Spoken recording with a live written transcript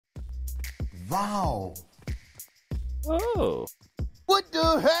Wow. Oh. What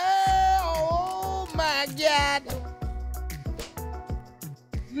the hell? Oh my God.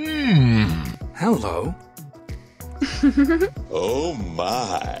 Hello. Oh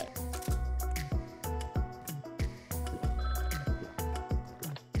my.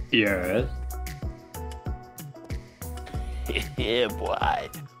 Yes. Yeah, boy.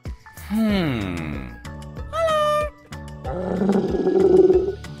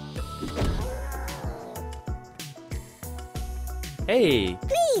 Hey.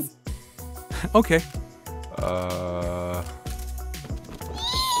 Please. Okay.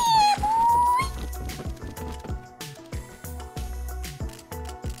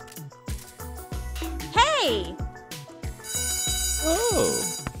 Hey. Oh.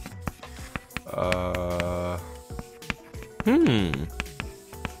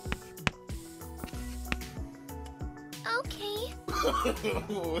 Okay.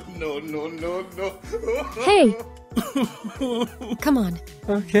 No, no, no, no. Hey. Come on.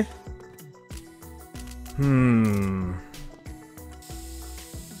 Okay.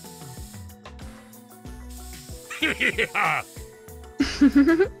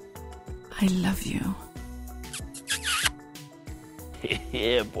 I love you.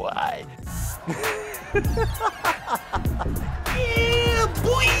 Yeah, boy. Yeah,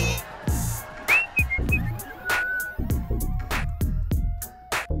 boy.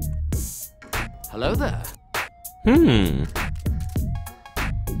 Hello there.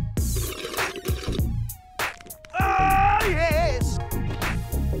 Ah, yes.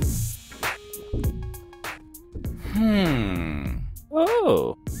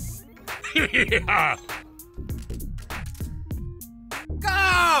 Oh.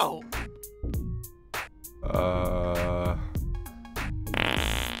 Go.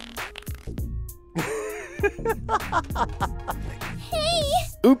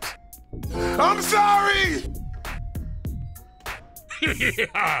 Oops. I'm sorry.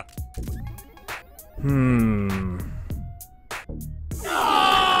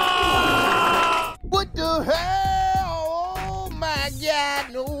 What the hell? Oh my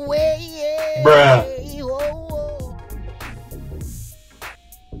God, no way. Bruh. Oh,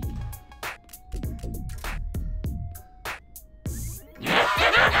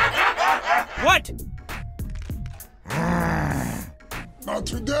 What? Not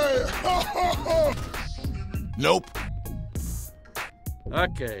today. Nope.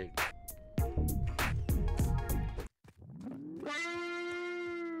 Okay.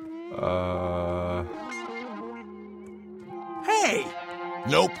 Hey.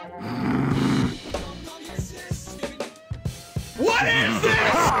 Nope. What is this?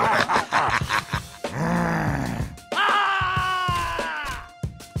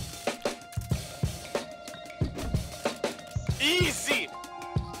 Easy.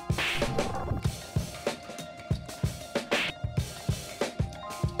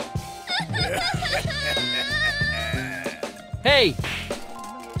 Hey.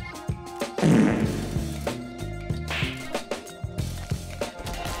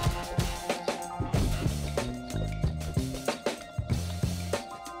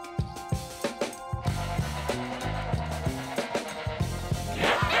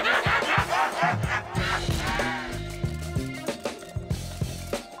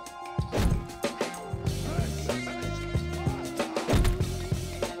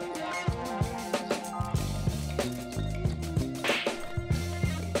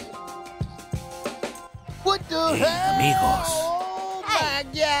 What the hell? amigos. Oh my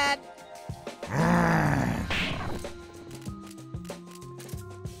God.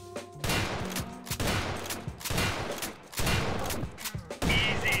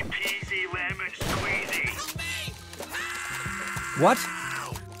 Easy peasy lemon squeezy. What?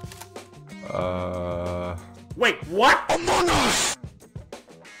 Wait, what? Among Us.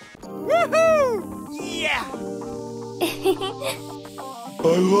 Woohoo! Yeah. I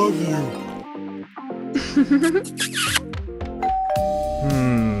love you.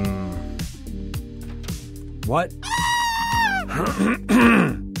 What?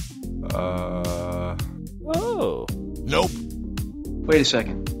 Oh. Nope. Wait a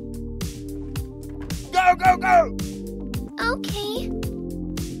second. Go, go, go. Okay.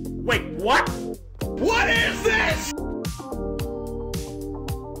 Wait, what? What is this?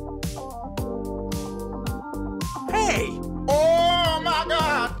 Hey. Oh my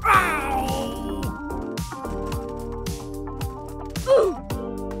God. Ow.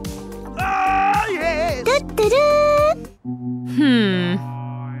 Ah, yes.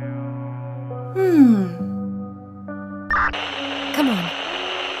 Come on.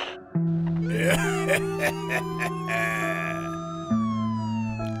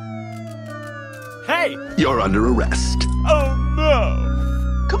 Hey! You're under arrest. Oh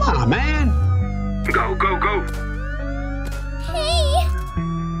no! Come on, man. Go, go, go! Hey!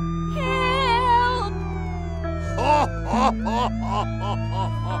 Help!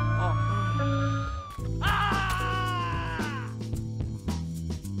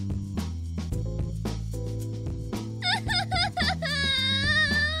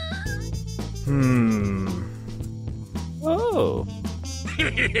 Oh.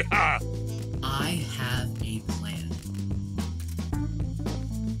 I have a plan.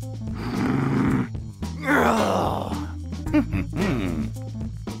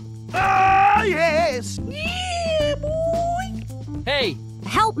 Ah, yes. Yeah, boy. Hey.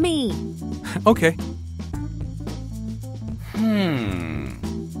 Help me! Okay.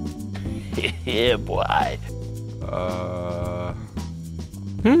 Yeah, boy.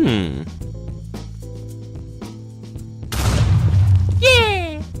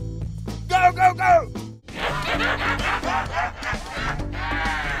 Yeah! Go, go, go.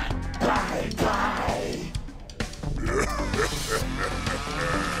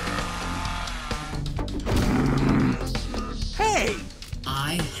 Hey!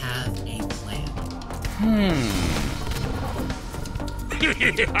 I have a plan.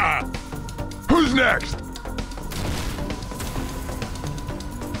 Who's next?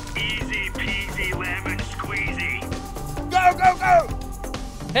 Easy peasy lemon squeezy. Go, go, go.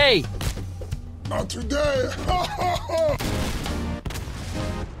 Hey. Not today.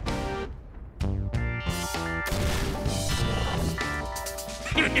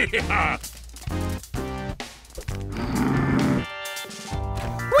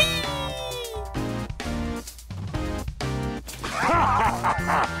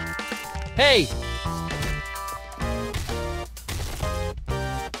 Hey.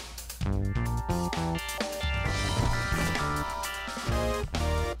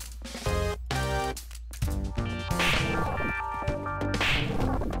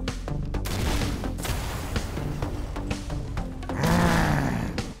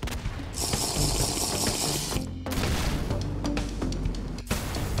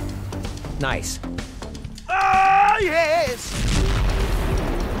 Nice. Ah, yes.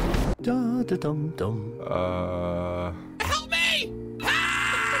 Dum dum dum. Help me.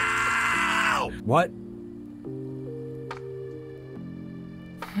 Help. What?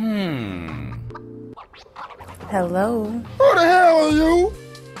 Hello. Who the hell are you?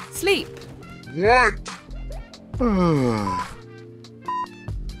 Sleep. What?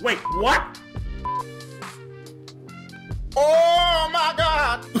 Wait, what? Oh my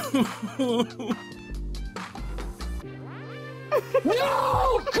God.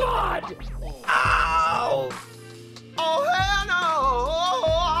 No, God! Ow. Oh hell no.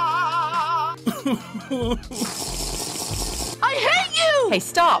 I hate you! Hey,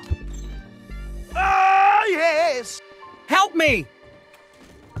 stop. Ah, yes. Help me!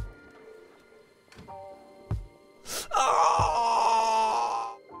 Oh.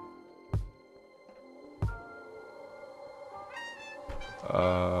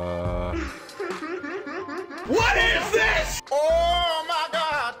 What is this? Oh my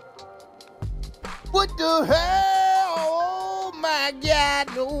God. What the hell? Oh my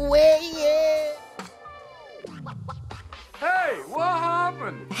God, no way. Hey, what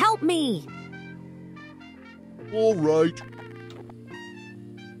happened? Help me! All right.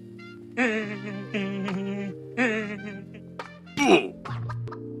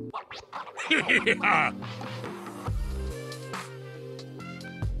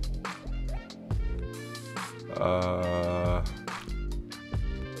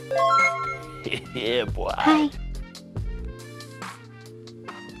 Yeah, boy. Hi.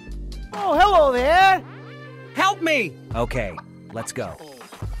 Oh, hello there. Help me! Okay, let's go.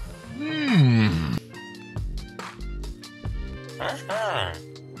 Yeah.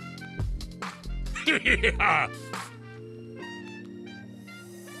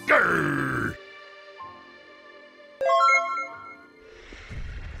 Grr.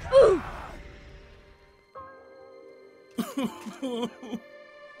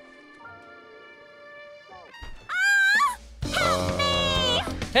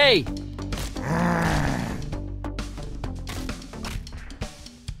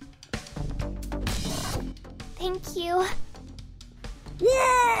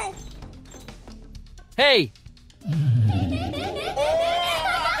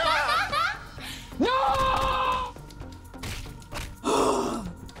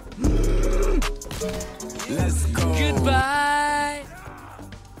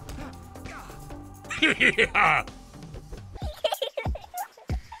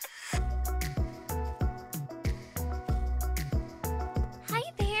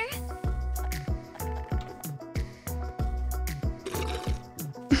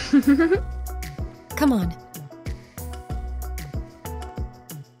 Come on.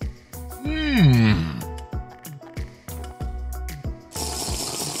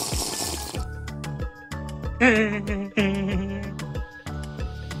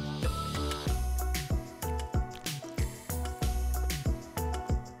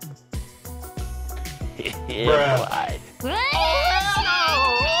 Yeah, boy.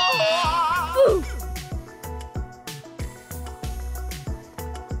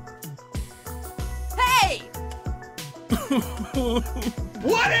 Hey!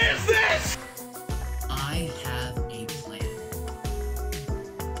 What is this? I have a plan.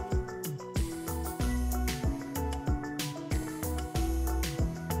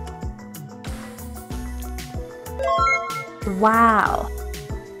 Wow.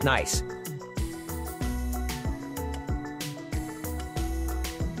 Nice.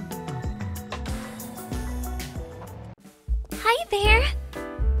 Hi there.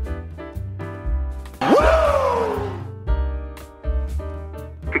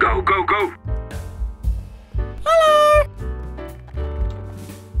 Go, go, go.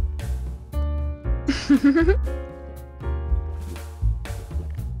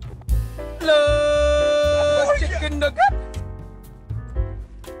 Hello, chicken nugget.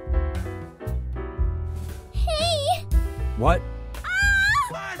 Hey! What?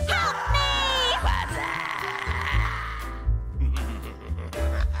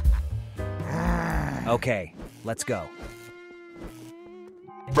 Help Okay, let's go.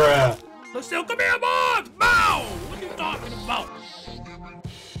 Let's still come here, boys. Bow. What are you talking about?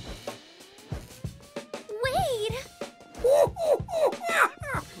 Wait!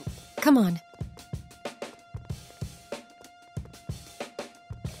 Come on.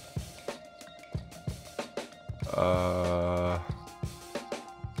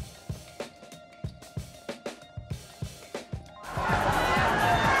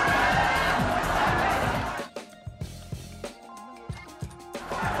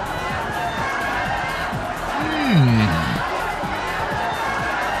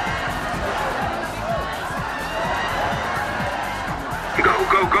 Go,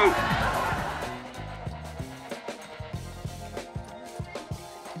 go, go.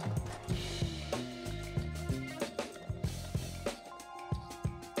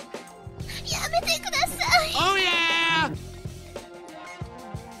 Oh, yeah.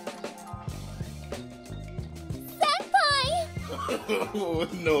 Oh,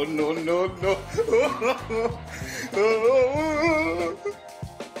 no, no, no, no.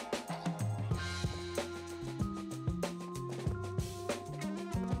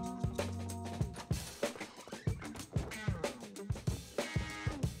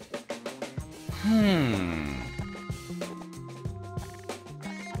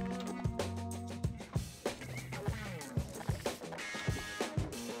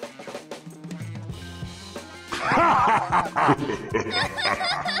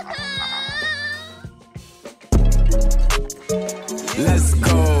 Let's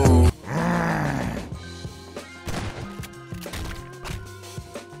go.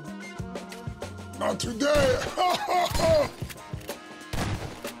 Not today.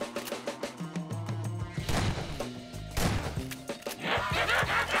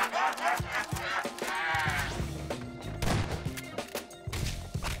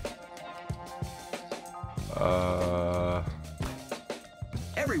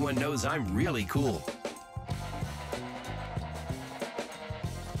 Everyone knows I'm really cool.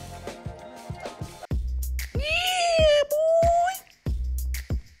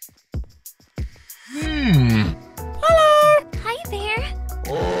 Hi there.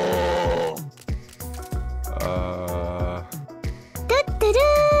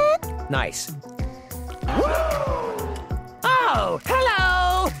 Da-da-da. Nice. Oh,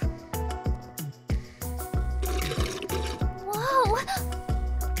 hello! Whoa.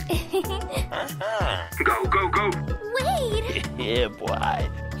 Go, go, go. Wait. Yeah, boy.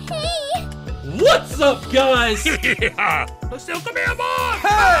 Hey. What's up, guys? Yeah. Let's still come here, boys.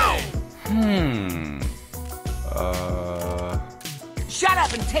 Hmm. Shut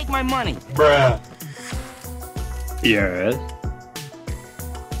up and take my money. Yes.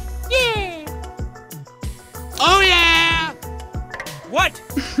 Yeah. Oh, yeah. What?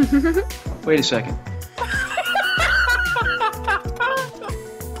 Wait a second.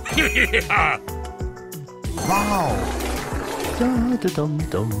 Yeah.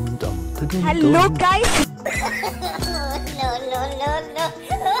 Hello, guys.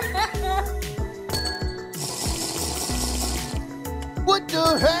 What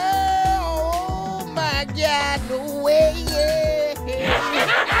the hell? Oh my God, no way, yeah.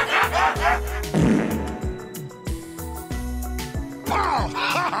 Pow! Ha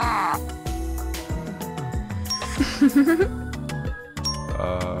ha! Yeah,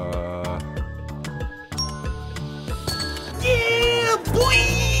 boy!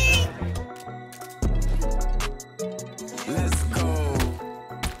 Let's go.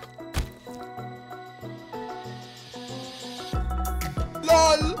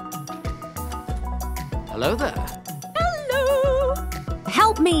 LOL! Hello there.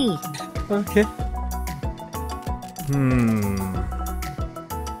 Help me! Okay.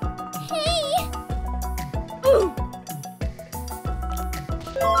 Hey! Oh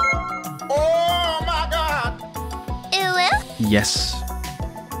my god! Ew! Yes.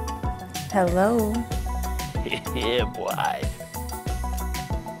 Hello. Yeah, boy.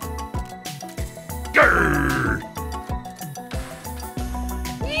 Grr!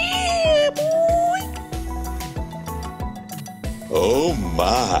 Oh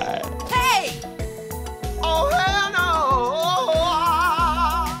my! Hey! Oh hell no!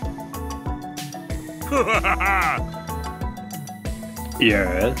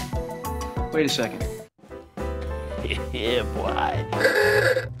 Yes. Wait a second. Yeah, boy.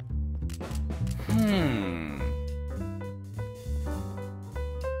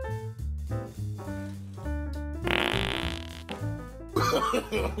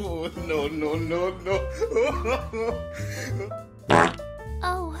 No, no, no, no.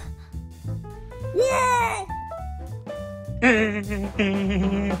 Oh.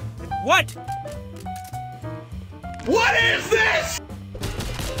 What? What is this?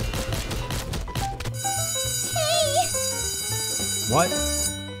 Hey! What?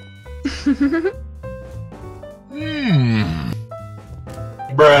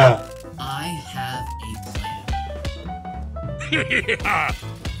 Bruh. I have a plan. Yeah.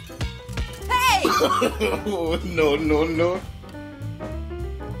 Hey! No, no, no.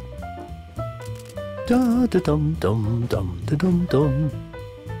 Da da dum dum dum da dum dum.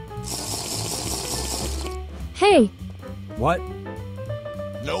 Hey! What?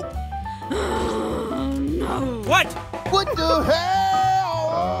 Nope. What? What the hell?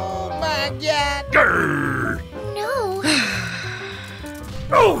 Oh my god! Grr! No!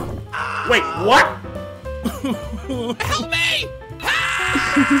 Oh! Wait, what? Help me!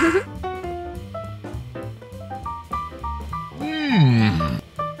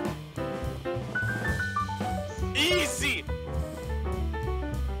 Easy!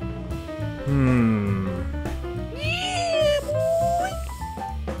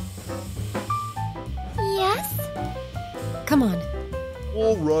 Yes? Come on.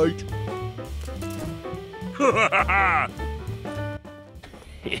 All right.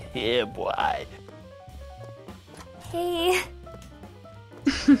 Yeah, boy. Hey.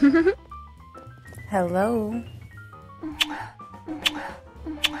 Hello.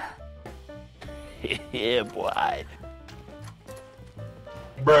 Yeah, boy.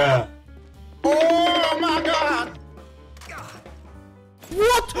 Bruh. Oh my god!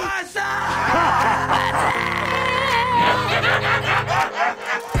 What was that?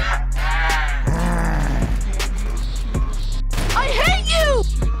 I hate you!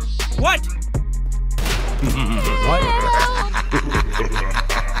 What? What?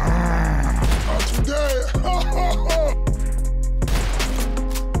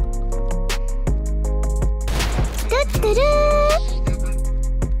 Today.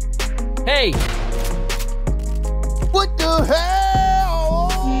 Hey! What the hell?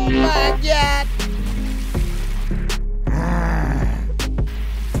 Oh my god!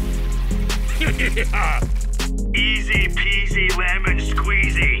 Easy peasy lemon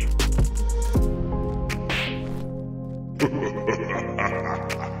squeezy.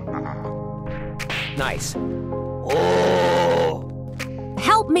 Nice.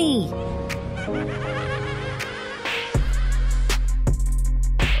 Help me!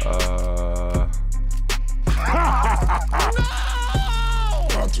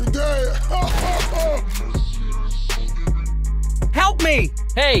 Not today. Help me!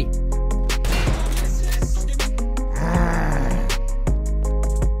 Hey!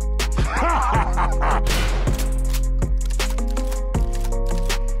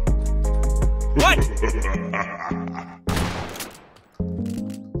 What?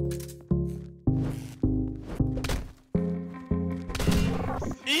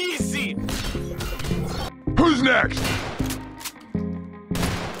 Easy! Who's next?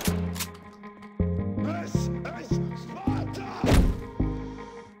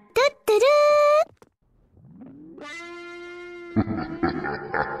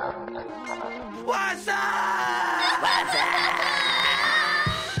 What's up?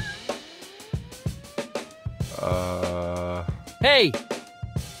 Hey!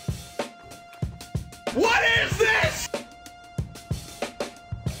 What is this?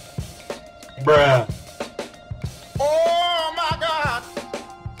 Bruh. Oh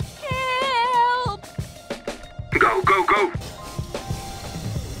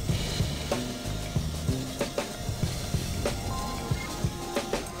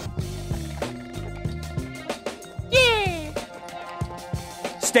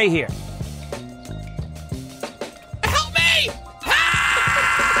Stay here. Help me!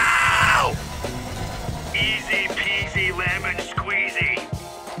 Help! Easy peasy lemon squeezy.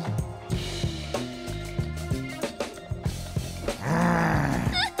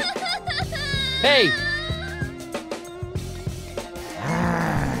 Hey!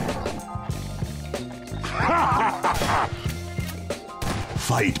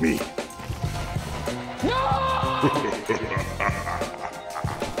 Fight me.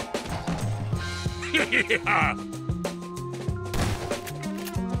 Yeah.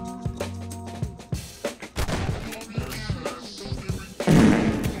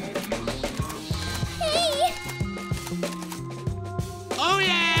 Oh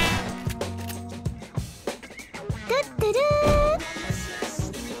yeah!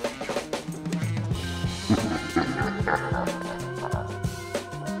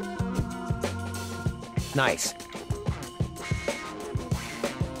 Nice.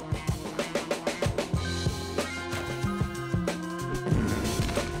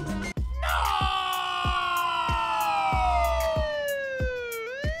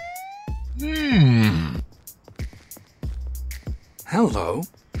 Hello.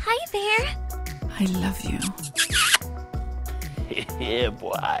 Hi there. I love you. Yeah,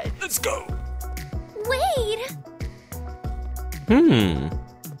 boy. Let's go. Wait.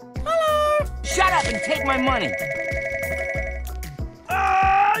 Shut up and take my money.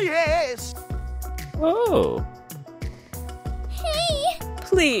 Ah, yes. Oh. Hey.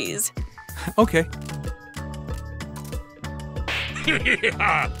 Please. Okay.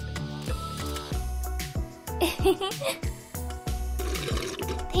 Yeah.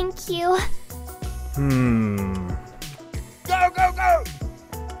 Thank you. Go, go, go.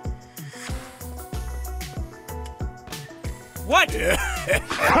 What?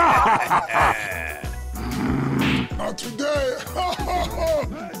 Not today.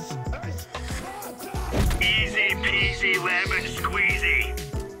 Easy peasy lemon squeezy.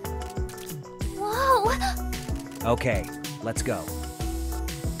 Whoa. Okay, let's go.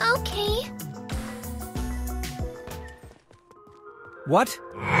 Okay. What?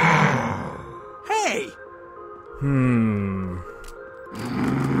 Hey!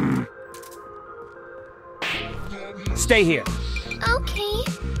 Stay here. Okay.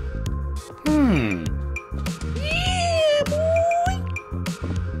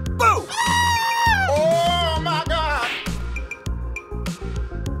 Boo! Oh, my God.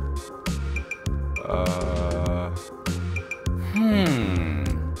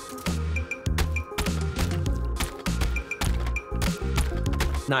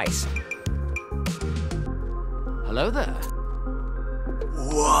 Nice. Hello there.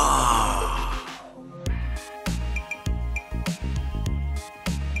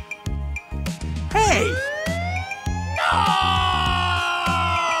 Hey!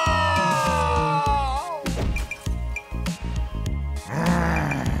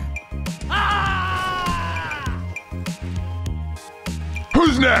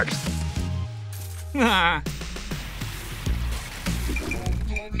 Who's next?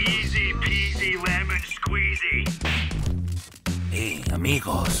 Easy peasy lemon squeezy. Hey,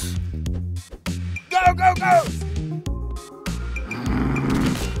 amigos. Go, go, go.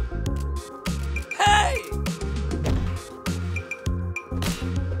 Hey!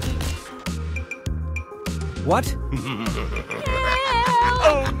 What?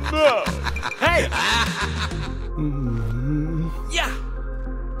 Oh, no. Hey! Yeah!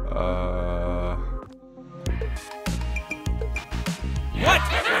 What?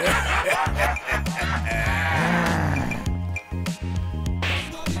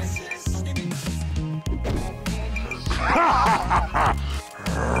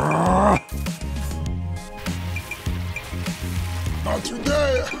 Not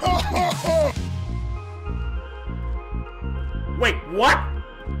today. Wait, what?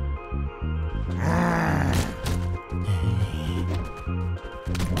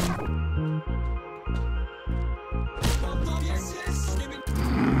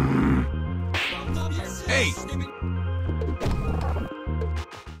 Hey!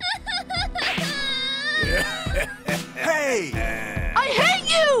 Hey! I hate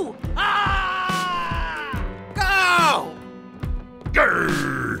you! Go!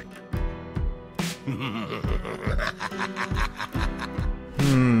 Grr.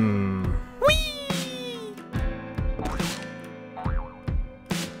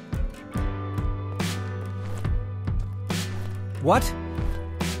 What?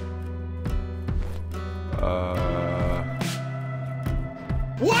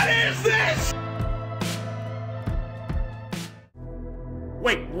 What is this?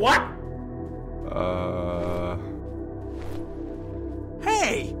 Wait, what?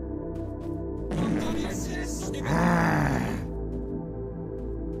 Hey!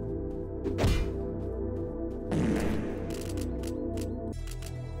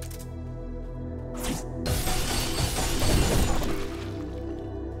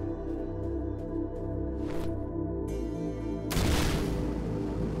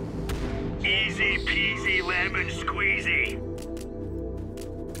 Easy peasy lemon squeezy.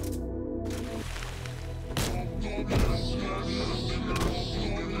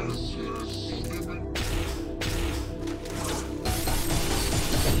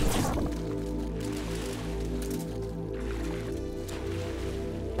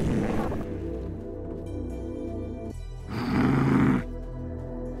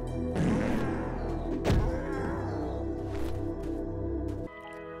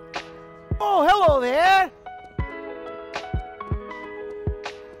 Oh, hello there.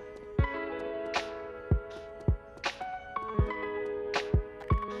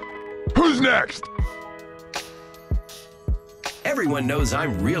 Who's next? Everyone knows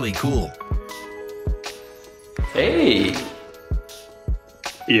I'm really cool. Hey.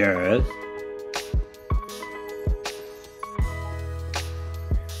 Yes.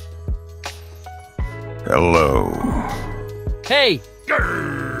 Hello. Hey!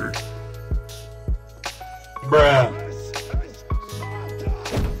 Grr. Bruh.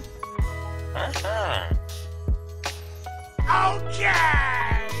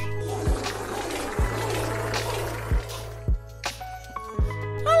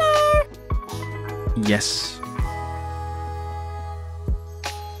 Yes.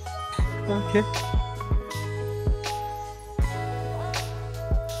 Okay.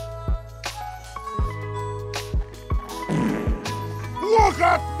 Look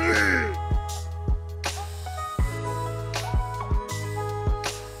at me!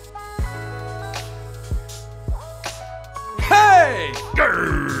 Hey!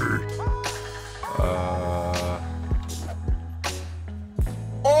 Grr.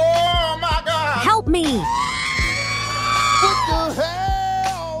 Oh my God! Help me! What the hell?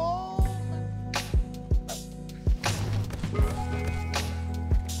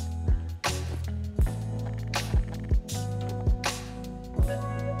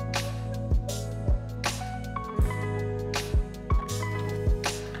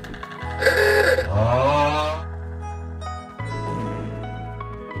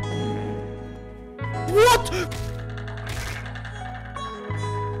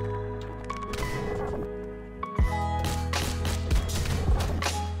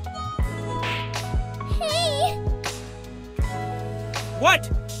 Hey! What?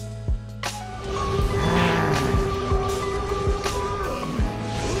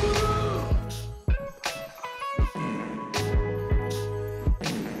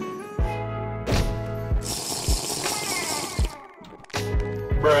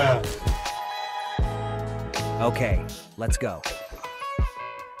 Bruh. Okay, let's go.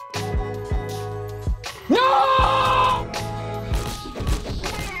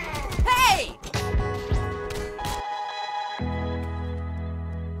 Hey!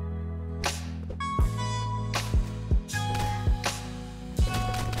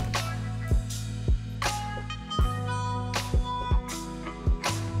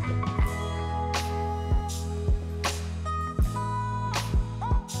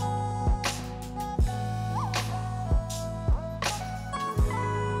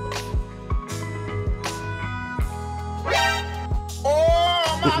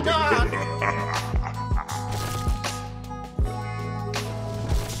 Oh my God!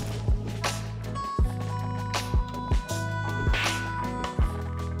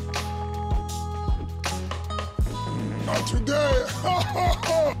 Not today.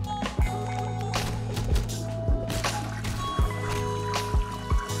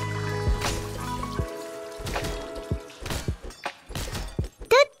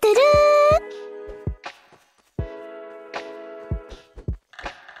 Da-da-da!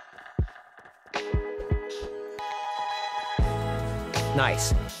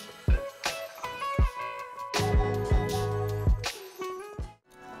 Nice.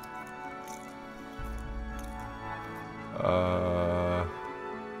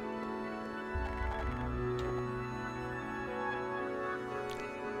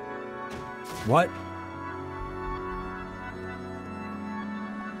 What?